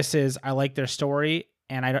 Where this is, I like their story,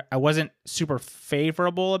 and I wasn't super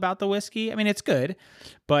favorable about the whiskey. I mean, it's good,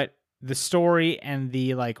 but the story and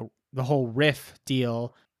the whole riff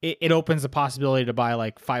deal, it opens the possibility to buy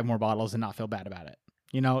like 5 more bottles and not feel bad about it.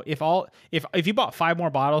 You know, if you bought 5 more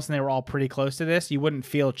bottles and they were all pretty close to this, you wouldn't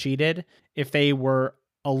feel cheated if they were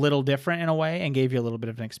a little different in a way and gave you a little bit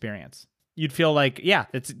of an experience. You'd feel like, yeah,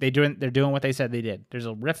 they're doing what they said they did. There's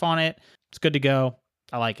a riff on it. It's good to go.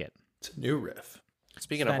 I like it. It's a new riff.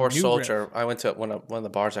 Speaking It's of that Horse new Soldier, I went to one of the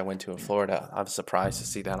bars I went to in Florida. I was surprised to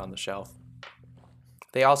see that on the shelf.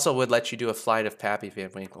 They also would let you do a flight of Pappy Van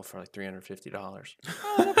Winkle for like $350. Oh,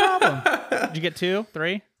 no problem. Did you get 2,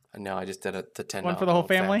 3? No, I just did the $10. One for the whole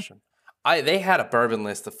family? old-fashioned. They had a bourbon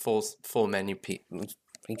list, the full menu.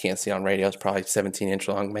 You can't see on radio. It's probably 17-inch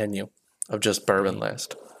long menu of just bourbon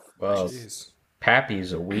list. Well, Jeez.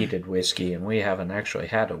 Pappy's a weeded whiskey, and we haven't actually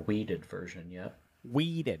had a weeded version yet.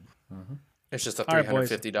 Weeded. It's just a All right,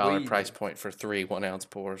 boys. $350 price point for 3 1-ounce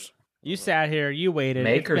pours. You sat here. You waited.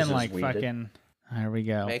 Makers It's been is like weeded. fucking. There we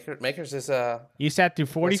go. Makers is You sat through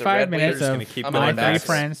Red 45 Wings? minutes Just gonna of keep my going 3 back.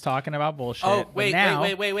 friends talking about bullshit. Oh But wait, now,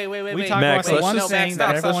 wait. We talk Max, about the let's one just- thing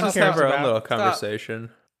that everyone Let's cares have our own about. little conversation.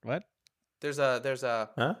 What? There's a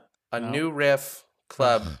Huh? No. new riff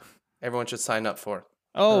club. Everyone should sign up for.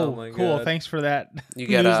 Oh, Oh my cool. God. Thanks for that You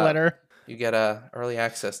get newsletter. You get early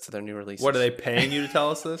access to their new releases. What are they paying you to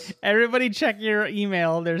tell us this? Everybody check your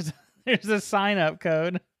email. There's a sign up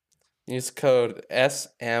code. Use code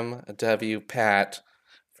SMWPAT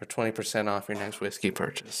for 20% off your next whiskey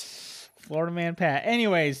purchase. Florida Man Pat.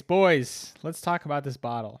 Anyways, boys, let's talk about this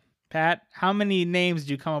bottle. Pat, how many names did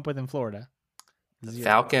you come up with in Florida? The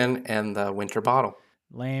Falcon and the Winter Bottle.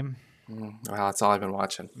 Lame. Wow, that's all I've been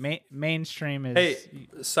watching. Mainstream is. Hey,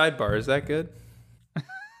 sidebar, is that good?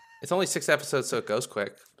 It's only 6 episodes, so it goes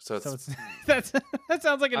quick. So So it's that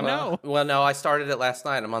sounds like a no. Well, no, I started it last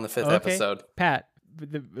night. I'm on the 5th Okay. episode. Pat,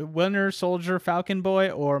 the Winter Soldier, Falcon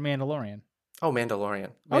Boy, or Mandalorian? Oh,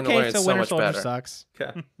 Mandalorian. Okay, Mandalorian's so so Winter much Soldier better. sucks.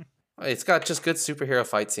 Okay. It's got just good superhero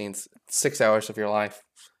fight scenes. 6 hours of your life.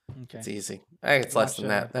 Okay. It's easy. I think it's less Watch, than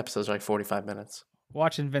that. The episodes are like 45 minutes.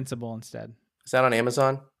 Watch Invincible instead. Is that on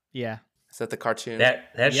Amazon? Yeah. Is that the cartoon? That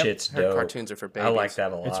Yep. shit's I heard dope. cartoons are for babies. I like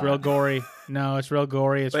that a lot. It's real gory. No, it's real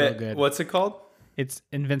gory. It's real Wait, good. what's it called? It's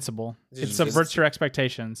Invincible. It Just- subverts your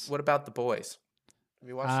expectations. What about The Boys? Have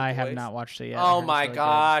you watched The I have Boys? not watched it yet. I Oh heard it's my really good.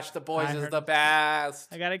 gosh, The Boys I is heard the it's-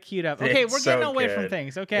 best. I got it queued up. It's Okay, we're getting so away from good.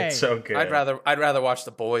 things. Okay. It's so good. I'd rather watch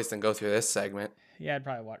The Boys than go through this segment. Yeah, I'd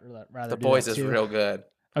probably rather The do Boys that is too. real good.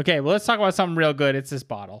 Okay, well, let's talk about something real good. It's this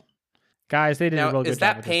bottle. Guys, they did a Now, real good is job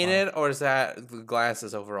that with this bottle. painted or is that the glass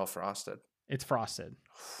is overall frosted? It's frosted.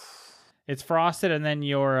 It's frosted, and then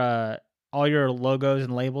your all your logos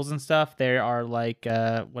and labels and stuff. They are like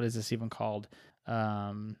what is this even called?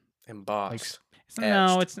 Embossed.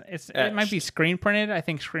 No, Etched. it might be screen printed. I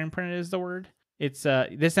think screen printed is the word. It's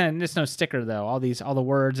this no sticker though. All the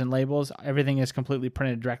words and labels, everything is completely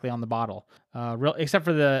printed directly on the bottle. Real except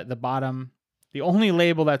for the bottom. The only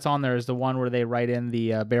label that's on there is the one where they write in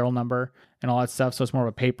the barrel number and all that stuff. So it's more of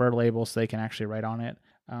a paper label, so they can actually write on it.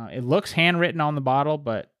 It looks handwritten on the bottle,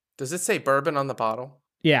 but Does it say bourbon on the bottle?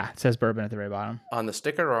 yeah, it says bourbon at the very bottom. On the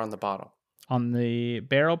sticker or on the bottle? On the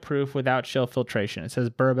barrel proof without chill filtration, it says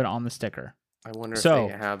bourbon on the sticker. I wonder if So-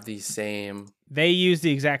 they have the same. They use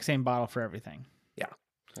the exact same bottle for everything.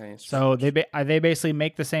 Nice. So they basically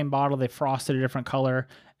make the same bottle. They frost it a different color,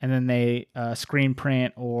 and then they screen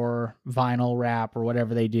print or vinyl wrap or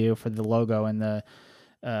whatever they do for the logo and the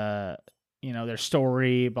their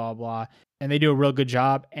story, blah blah. And they do a real good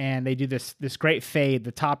job. And they do this great fade.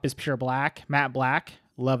 The top is pure black, matte black.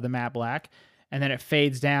 Love the matte black. And then it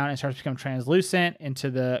fades down and starts to become translucent into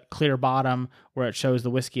the clear bottom where it shows the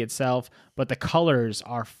whiskey itself. But the colors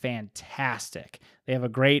are fantastic. They have a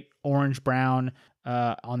great orange brown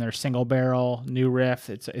on their single barrel new riff.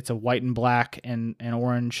 It's a white and black and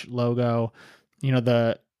orange logo. You know,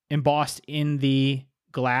 the embossed in the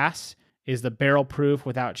glass is the barrel proof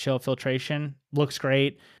without chill filtration. Looks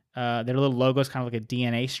great. Their little logo is kind of like a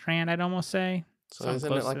DNA strand, I'd almost say. So Something isn't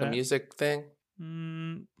close it to like a that. music thing?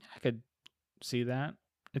 I could see that.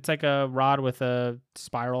 It's like a rod with a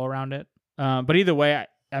spiral around it. But either way,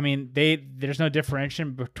 I mean, there's no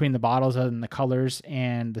differentiation between the bottles other than the colors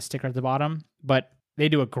and the sticker at the bottom. But they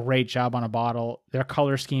do a great job on a bottle. Their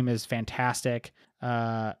color scheme is fantastic.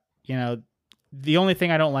 The only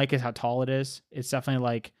thing I don't like is how tall it is. It's definitely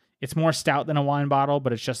like it's more stout than a wine bottle,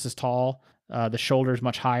 but it's just as tall. The shoulder's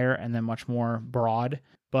much higher and then much more broad.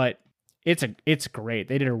 But it's great.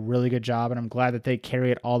 They did a really good job, and I'm glad that they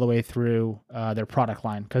carry it all the way through their product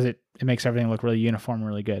line because it makes everything look really uniform and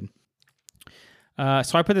really good.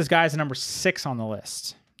 So I put this guy as a number 6 on the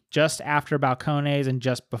list, just after Balcones and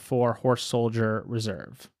just before Horse Soldier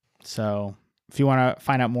Reserve. So if you want to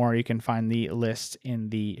find out more, you can find the list in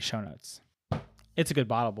the show notes. It's a good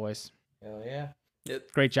bottle, boys. Hell yeah.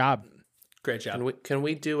 Great job. Great job. Can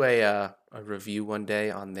we do a review one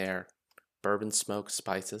day on their bourbon smoked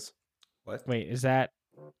spices? What? Wait, is that?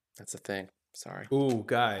 That's a thing. Sorry. Ooh,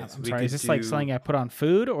 guys. I'm we sorry. Is could this like do- something I put on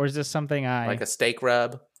food, or is this something I? Like a steak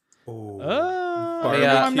rub. Ooh. Oh,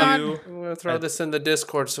 Yeah, I'm not. Barbecue. I'm gonna throw this in the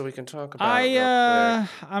Discord so we can talk about it.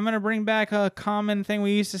 I'm gonna bring back a common thing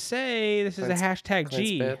we used to say. This is a Clint's- hashtag Clint's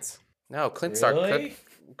G. bits. No, Clint's our Really?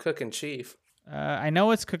 cook in chief. I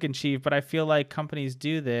know it's cook and chief, but I feel like companies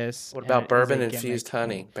do this. What and about it is bourbon a infused gimmick.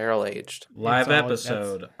 honey, barrel aged? Live all-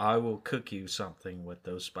 episode. I will cook you something with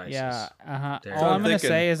those spices. Yeah. There All you I'm go. gonna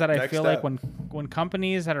say is that I Next feel like up. when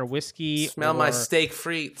companies that are whiskey Smell my or steak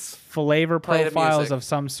frites. flavor Play the profiles music. of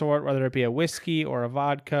some sort, whether it be a whiskey or a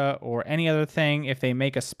vodka or any other thing, if they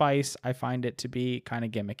make a spice, I find it to be kind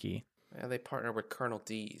of gimmicky. Yeah, they partner with Colonel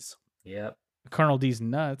D's. Yep. Colonel D's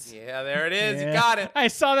nuts. Yeah, there it is. Yeah. You got it. I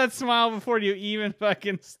saw that smile before you even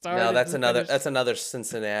fucking started. No, that's to another. finish. That's another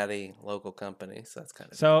Cincinnati local company. So that's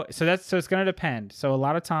kind of. So it's gonna depend. So a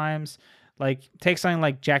lot of times, like take something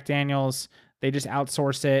like Jack Daniels, they just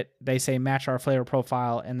outsource it. They say match our flavor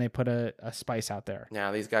profile, and they put a spice out there.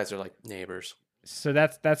 Now these guys are like neighbors. So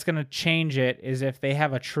that's gonna change it. Is if they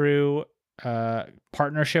have a true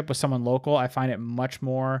partnership with someone local, I find it much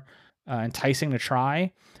more enticing to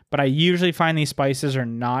try. But I usually find these spices are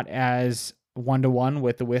not as one-to-one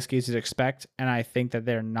with the whiskeys you'd expect, and I think that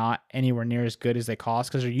they're not anywhere near as good as they cost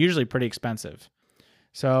because they're usually pretty expensive.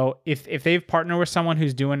 So if they've partnered with someone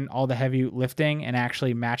who's doing all the heavy lifting and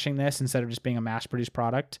actually matching this instead of just being a mass-produced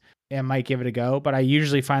product, I might give it a go. But I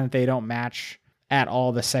usually find that they don't match at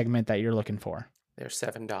all the segment that you're looking for. They're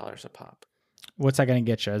 $7 a pop. What's that going to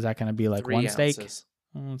get you? Is that going to be like 3 one steak? ounces.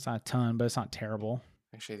 Well, it's not a ton, but it's not terrible.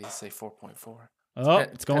 Actually, these say 4.4. Oh,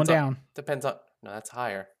 Dep- it's going depends on- down. Depends on. No, that's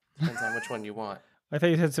higher. Depends on which one you want. I thought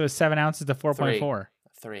you said it was 7 ounces to 4.4.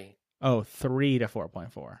 3. Oh, 3 to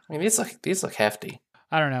 4.4. I mean, these look hefty.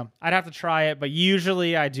 I don't know. I'd have to try it, but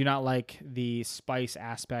usually I do not like the spice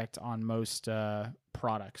aspect on most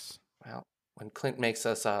products. Well, when Clint makes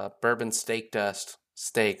us bourbon steak dust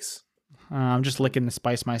steaks, I'm just licking the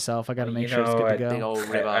spice myself. I got to Well, make you sure it's know, good to big go. old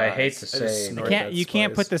rib I hate to eyes. I just say, snort Can't that you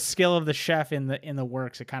can't put spice. the skill of the chef in the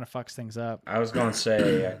works. It kind of fucks things up. I was going to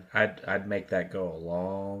say I'd make that go a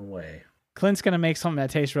long way. Clint's gonna make something that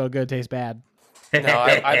tastes real good taste bad. No,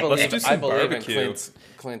 I Let's do believe some in barbecue.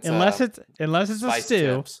 Clint's Unless it's a spice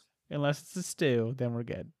stew. tips. Unless it's a stew, then we're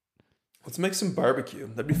good. Let's make some barbecue.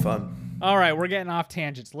 That'd be fun. All right, we're getting off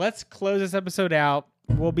tangents. Let's close this episode out.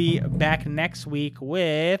 We'll be back next week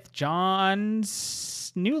with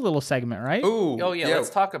John's new little segment, right? Ooh. Oh yeah, let's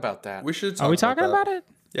talk about that. We should. Talk Are we talking that. about it?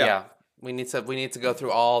 Yeah. We need to go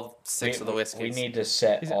through all six of the We whiskeys. need to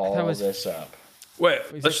set Is it- I all thought it was- this up. Wait.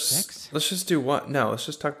 Is Let's it just, 6? let's just do one. No, let's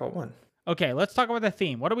just talk about one. Okay, let's talk about the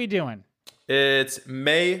theme. What are we doing? It's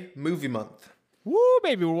May movie month. Woo,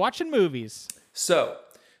 baby, we're watching movies. So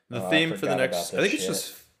the Oh, I theme for the forgot next, about I this think it's shit.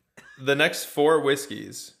 just the next 4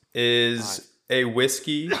 whiskeys is a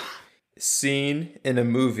whiskey scene in a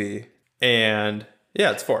movie, and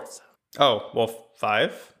yeah, it's 4. Oh well,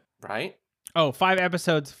 5. right? Oh, 5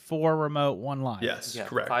 episodes, 4 remote, 1 live. Yes, Yeah,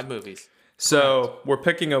 correct. 5 movies. So we're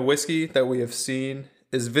picking a whiskey that we have seen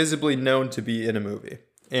is visibly known to be in a movie,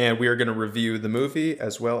 and we are going to review the movie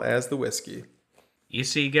as well as the whiskey. You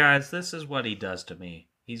see, guys, this is what he does to me.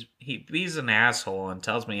 He's an asshole and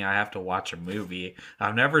tells me I have to watch a movie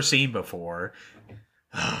I've never seen before.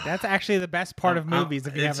 That's actually the best part of movies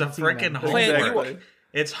if you it's a haven't seen them. freaking Clint, homework. you-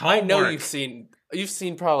 It's I homework. know you've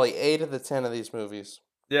seen probably 8 of the 10 of these movies.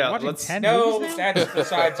 Yeah, Watching let's. 10 No, movies now? that's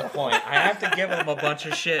besides the point. I have to give him a bunch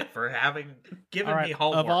of shit for given All right, me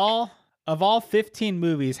homework. of all 15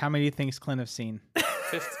 movies, how many do you think Clint have seen?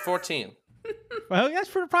 14. Well, that's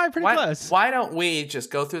probably pretty close. Why don't we just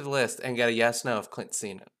go through the list and get a yes no if Clint's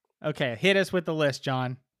seen it? Okay, hit us with the list,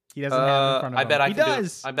 John. He doesn't have it in front of I him. bet I he can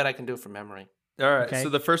does. do it. I bet I can do it from memory. All right, Okay. so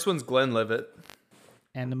the first one's Glenlivet.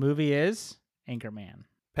 And the movie is Anchorman.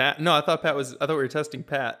 Pat? No, I thought we were testing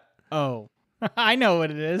Pat. Oh, I know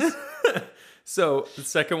what it is. So the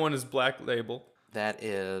second one is Black Label. That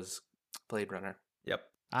is Blade Runner. Yep.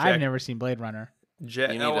 I've Jack- never seen Blade Runner. You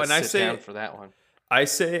need No, to and sit down for that one. I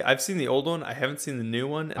say I've seen the old one. I haven't seen the new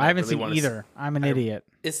one. And I haven't really seen wanna either. I'm an idiot.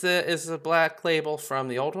 Is the Black Label from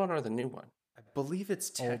the old one or the new one? I believe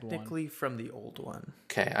it's Old one. technically from the old one.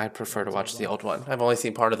 Okay, I prefer to watch the old one. I've only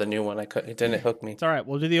seen part of the new one. It didn't hook me. It's all right.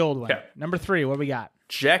 We'll do the old one. Okay. Number 3, what we got?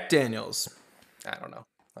 Jack Daniels, I don't know.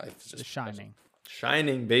 It's The just Shining.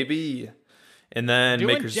 Shining baby, and then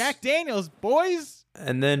Doing Maker's Jack Daniels, boys.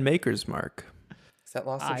 and then Maker's Mark. Is that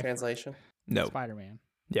lost in translation? No. Spider-Man.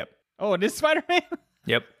 Yep. Oh, it is Spider-Man?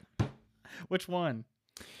 Yep. Which one?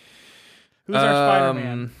 Who's our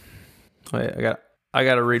Spider-Man? Wait, I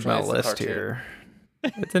got to read my one is the list cartoon? here.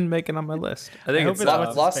 It didn't make it on my list. I think hope it's it's what's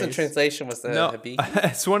his Lost in face? translation was the no. Hibiki.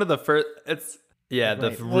 It's one of the first. It's the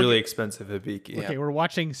Wait, really look- expensive Hibiki. Yeah. Okay, we're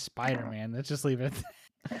watching Spider-Man. Let's just leave it.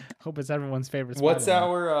 Hope it's everyone's favorite What's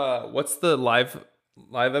Spider-Man. what's the live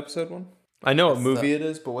episode one? I know what It's movie the- it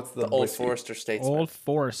is, but what's the The Old whiskey? Forester Statesman. Old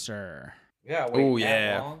Forester. Yeah. Ooh, Wait,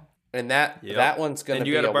 yeah. that long? And that Yep. one's going And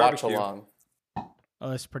to you be got a a barbecue. watch along. Oh,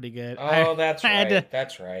 that's pretty good. Oh, that's I had right. to-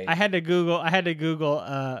 That's right. I had to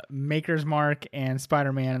Google Maker's Mark and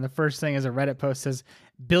Spider-Man, and the first thing is a Reddit post says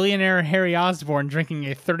billionaire Harry Osborn drinking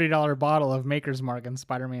a $30 bottle of Maker's Mark in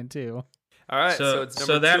Spider-Man 2. All right, so so it's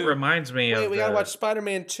number that 2. reminds me Wait, of we the, got to watch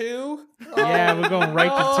Spider-Man 2? Yeah, we're going right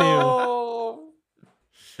to 2. Oh.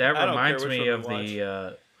 that I don't care reminds which me one of we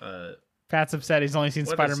the Pat's upset he's only seen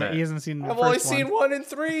What is Spider-Man. that? He hasn't seen the I've first only one. seen 1 and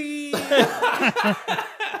 3.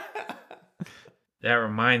 that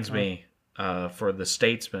reminds me for the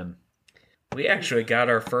Statesman. We actually got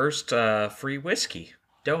our first free whiskey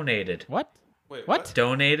donated. What? Wait, What?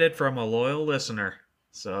 Donated from a loyal listener.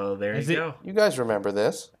 So there Is you it- go. You guys remember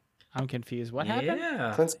this? I'm confused. What happened?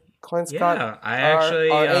 Yeah. Clint's Yeah, got I actually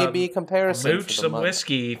our AB comparison. mooched for the some month.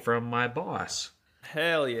 whiskey from my boss.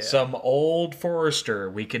 Hell yeah. Some Old Forester.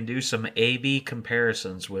 We can do some AB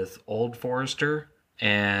comparisons with Old Forester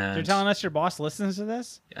and. You're telling us your boss listens to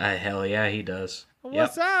this? Hell yeah, he does.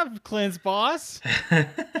 What's up, Clint's boss?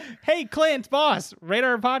 Hey, Clint's boss, rate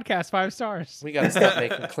our podcast 5 stars. We got to stop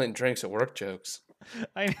making Clint drinks at work jokes.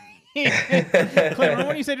 Clint, remember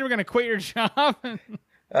when you said you were going to quit your job?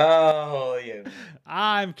 Oh yeah.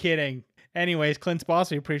 I'm kidding. Anyways, Clint's boss,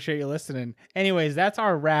 we appreciate you listening. Anyways, that's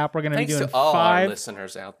our wrap. We're going to be Thanks doing to all our 5.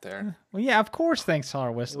 listeners out there. Well, yeah, of course. Thanks to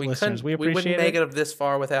our listeners. We appreciate wouldn't it. make it this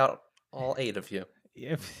far without all 8 of you.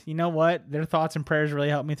 If you know what, their thoughts and prayers really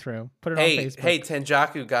helped me through. Put it on Hey, Facebook. hey,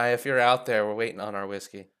 Tenjaku guy, if you're out there, we're waiting on our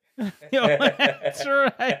whiskey. That's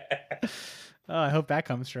right. Oh, I hope that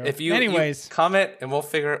comes true. If you anyways, comment and we'll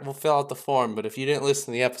fill out the form. But if you didn't listen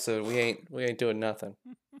to the episode, we ain't doing nothing.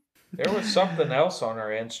 There was something else on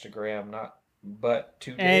our Instagram, but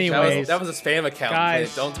 2 days. Anyways, that was a spam account.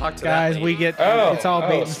 guys, Don't talk to guys, that. we get it's all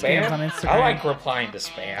bait and scams on Instagram. I like replying to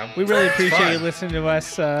spam. We really appreciate fun. you listening to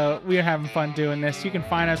us. We are having fun doing this. You can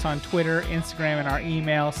find us on Twitter, Instagram, and our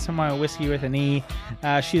email, Someone Whiskey with an E.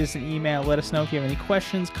 Shoot us an email. Let us know if you have any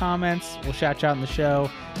questions, comments. We'll shout you out on the show.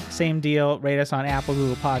 Same deal. Rate us on Apple,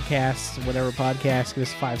 Google Podcasts, whatever podcast. Give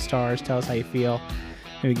us 5 stars. Tell us how you feel.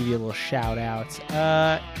 Maybe give you a little shout out.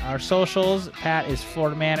 Our socials, Pat is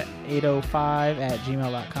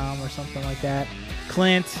FloridaMan805@gmail.com or something like that.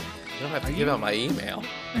 Clint. You don't have to give out my email.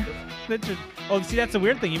 See, that's the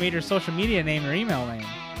weird thing. You made your social media name your email name.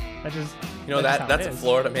 That's a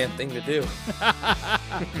Florida man thing to do.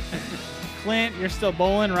 Clint, you're still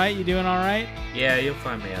bowling, right? You doing all right? Yeah, you'll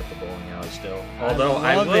find me at the bowling alley still. Although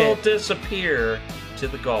I will disappear to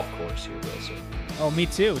the golf course here real soon. Oh, me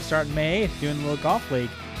too. Starting May 8th, doing a little golf league.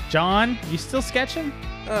 John, you still sketching?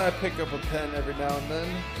 I pick up a pen every now and then.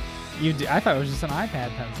 You do? I thought it was just an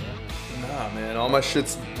iPad pencil. Nah, man, all my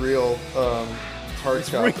shit's real hard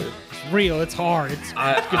copy. It's real. It's hard. It's good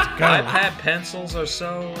to go. iPad pencils are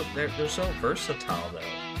they're so versatile though.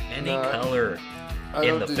 Any color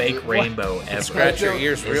in the fake rainbow ever. Scratch your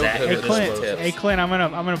ears real Is good. that- Hey Clint, I'm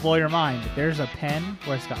gonna blow your mind. There's a pen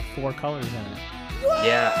where it's got 4 colors in it.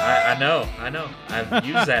 Yeah, I know. I've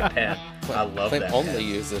used that pen. I love Clint that only pen.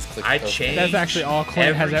 uses click. I those. change That's actually all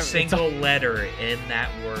Clint has every ever- single letter in that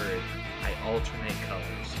word. I alternate colors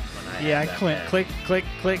when I Yeah, have that Clint, pen. click.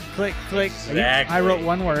 Exactly. I wrote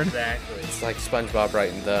one word. Exactly. It's like SpongeBob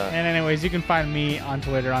writing the. And anyways, you can find me on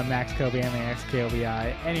Twitter on MaxKobe, MaxKobi.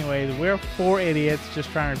 Anyways, we're 4 idiots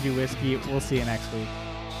just trying to review whiskey. We'll see you next week.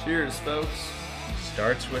 Cheers, folks.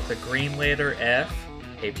 Starts with a green letter F,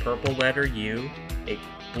 a purple letter U, a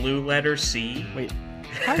blue letter C. Wait,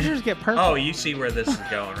 how did yours get purple? Oh, you see where this is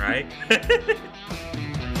going, right?